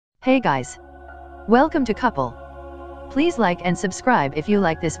Hey guys! Welcome to Couple. Please like and subscribe if you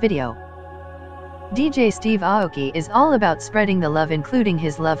like this video. DJ Steve Aoki is all about spreading the love, including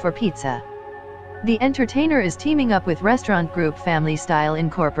his love for pizza. The entertainer is teaming up with restaurant group Family Style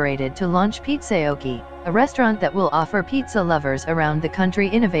Incorporated to launch Pizzaoki, a restaurant that will offer pizza lovers around the country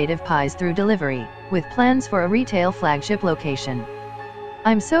innovative pies through delivery, with plans for a retail flagship location.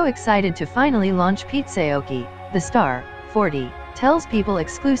 "I'm so excited to finally launch Pizzaoki," the star, 40, tells People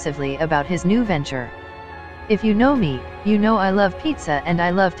exclusively about his new venture. "If you know me, you know I love pizza and I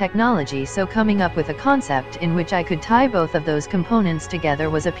love technology, so coming up with a concept in which I could tie both of those components together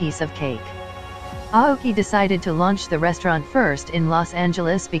was a piece of cake." Aoki decided to launch the restaurant first in Los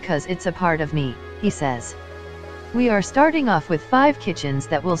Angeles because it's a part of me, he says. "We are starting off with 5 kitchens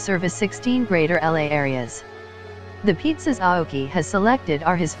that will service 16 greater LA areas. The pizzas Aoki has selected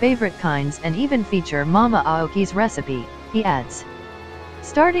are his favorite kinds and even feature Mama Aoki's recipe," he adds.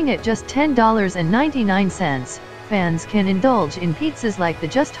 Starting at just $10.99, fans can indulge in pizzas like the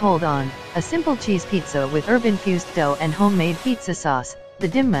Just Hold On, a simple cheese pizza with herb-infused dough and homemade pizza sauce, the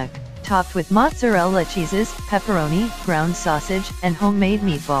Dimmak, topped with mozzarella cheeses, pepperoni, ground sausage, and homemade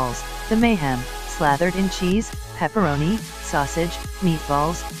meatballs, the Mayhem, slathered in cheese, pepperoni, sausage,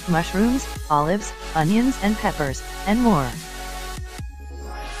 meatballs, mushrooms, olives, onions and peppers, and more.